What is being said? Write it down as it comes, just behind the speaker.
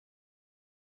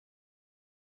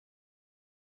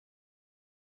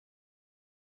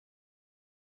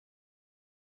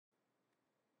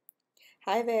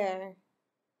Hi there.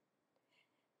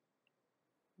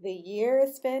 The year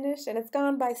is finished and it's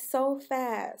gone by so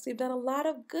fast. We've done a lot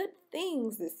of good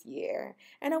things this year,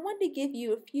 and I wanted to give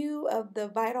you a few of the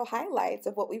vital highlights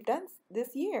of what we've done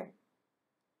this year.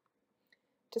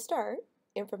 To start,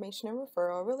 information and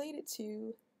referral related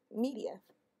to media.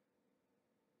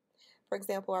 For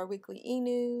example, our weekly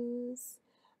e-news,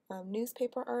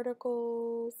 newspaper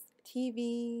articles,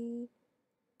 TV,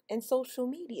 and social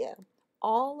media.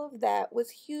 All of that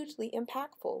was hugely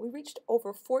impactful. We reached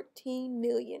over 14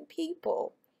 million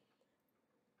people.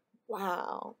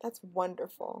 Wow, that's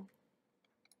wonderful.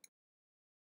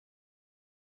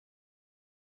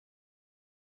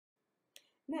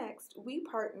 Next, we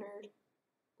partnered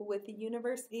with the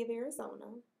University of Arizona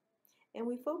and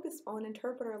we focused on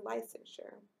interpreter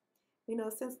licensure. We know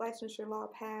since licensure law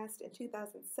passed in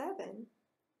 2007,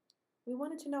 we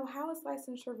wanted to know, how is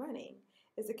licensure running?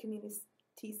 Is the community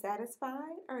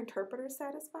satisfied? Are interpreters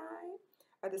satisfied?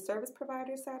 Are the service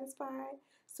providers satisfied?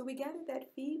 So we gathered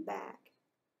that feedback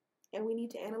and we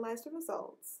need to analyze the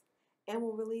results, and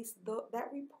we'll release that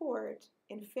report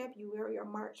in February or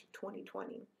March of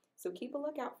 2020. So keep a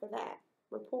lookout for that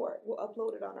report. We'll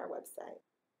upload it on our website.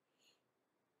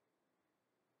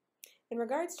 In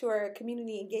regards to our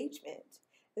community engagement,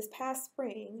 this past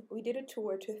spring we did a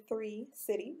tour to 3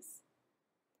 cities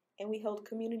and we held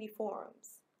community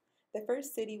forums. The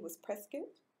first city was Prescott,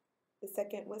 the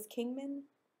second was Kingman,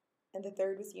 and the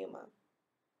third was Yuma.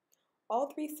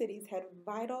 All 3 cities had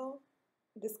vital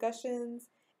discussions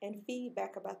and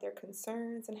feedback about their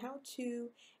concerns and how to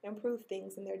improve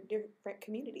things in their different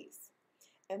communities.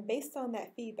 And based on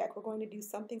that feedback, we're going to do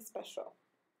something special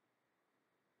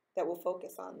that will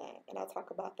focus on that. And I'll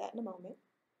talk about that in a moment.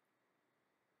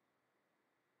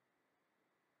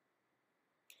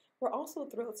 We're also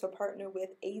thrilled to partner with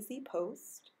AZ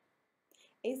Post.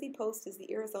 AZ Post is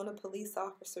the Arizona Police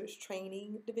Officers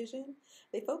Training Division.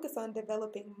 They focus on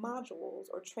developing modules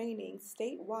or training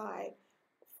statewide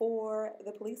for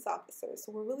the police officers.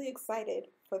 So we're really excited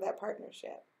for that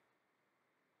partnership.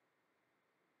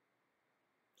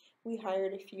 We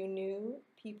hired a few new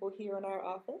people here in our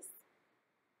office.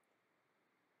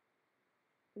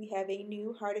 We have a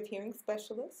new hard of hearing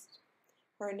specialist.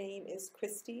 Her name is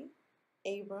Christy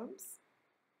Abrams.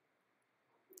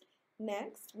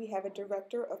 Next, we have a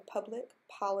director of public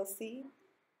policy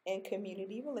and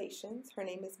community relations. Her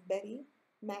name is Betty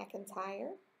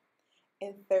McIntyre.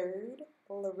 And third,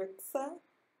 Larissa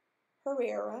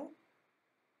Herrera,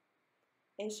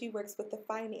 and she works with the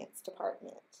finance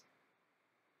department.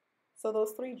 So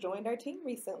those 3 joined our team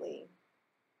recently.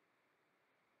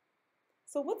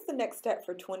 So what's the next step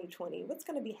for 2020? What's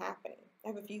going to be happening? I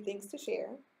have a few things to share.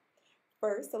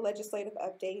 First, the legislative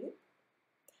update,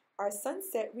 our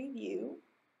sunset review,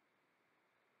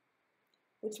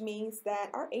 which means that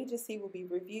our agency will be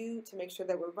reviewed to make sure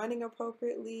that we're running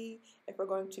appropriately, if we're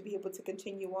going to be able to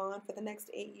continue on for the next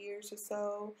 8 years or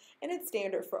so. And it's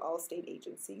standard for all state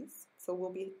agencies, so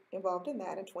we'll be involved in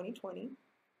that in 2020.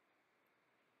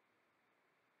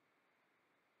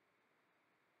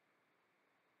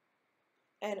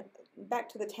 And back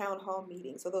to the town hall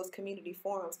meetings, so those community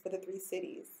forums for the 3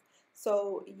 cities.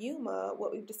 So Yuma,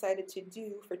 what we've decided to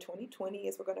do for 2020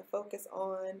 is we're going to focus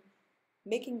on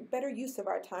making better use of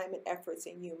our time and efforts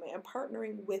in Yuma and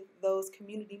partnering with those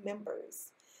community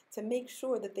members to make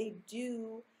sure that they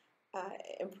do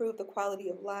improve the quality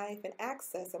of life and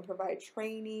access and provide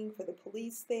training for the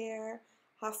police there,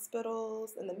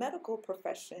 hospitals, and the medical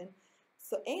profession,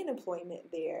 and employment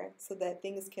there, so that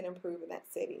things can improve in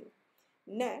that city.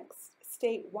 Next,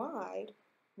 statewide,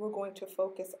 we're going to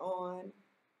focus on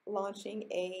launching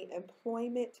an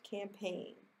employment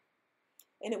campaign.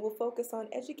 And it will focus on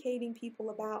educating people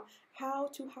about how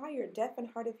to hire deaf and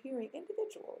hard of hearing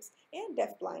individuals and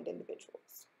deafblind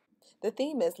individuals. The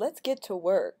theme is let's get to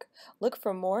work. Look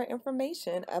for more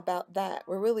information about that.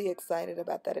 We're really excited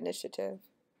about that initiative.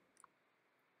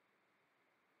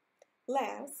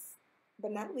 Last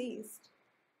but not least,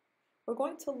 we're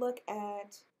going to look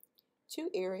at 2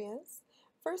 areas.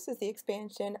 First is the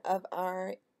expansion of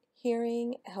our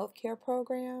hearing healthcare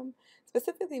program,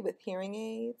 specifically with hearing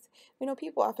aids. You know,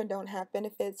 people often don't have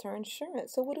benefits or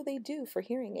insurance, so what do they do for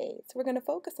hearing aids? We're going to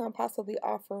focus on possibly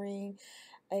offering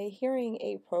a hearing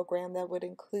aid program that would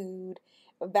include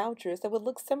vouchers that would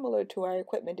look similar to our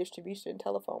equipment distribution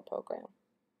telephone program.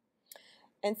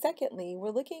 And secondly,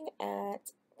 we're looking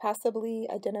at possibly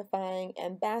identifying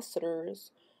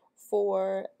ambassadors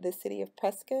for the city of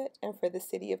Prescott and for the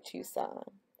city of Tucson.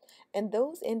 And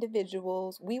those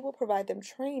individuals, we will provide them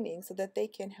training so that they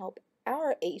can help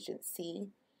our agency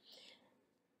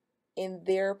in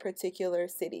their particular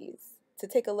cities to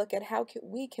take a look at how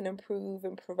we can improve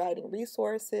in providing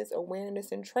resources,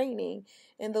 awareness, and training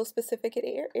in those specific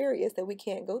areas that we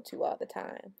can't go to all the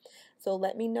time. So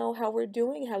let me know how we're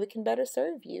doing, how we can better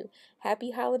serve you.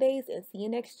 Happy holidays and see you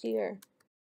next year.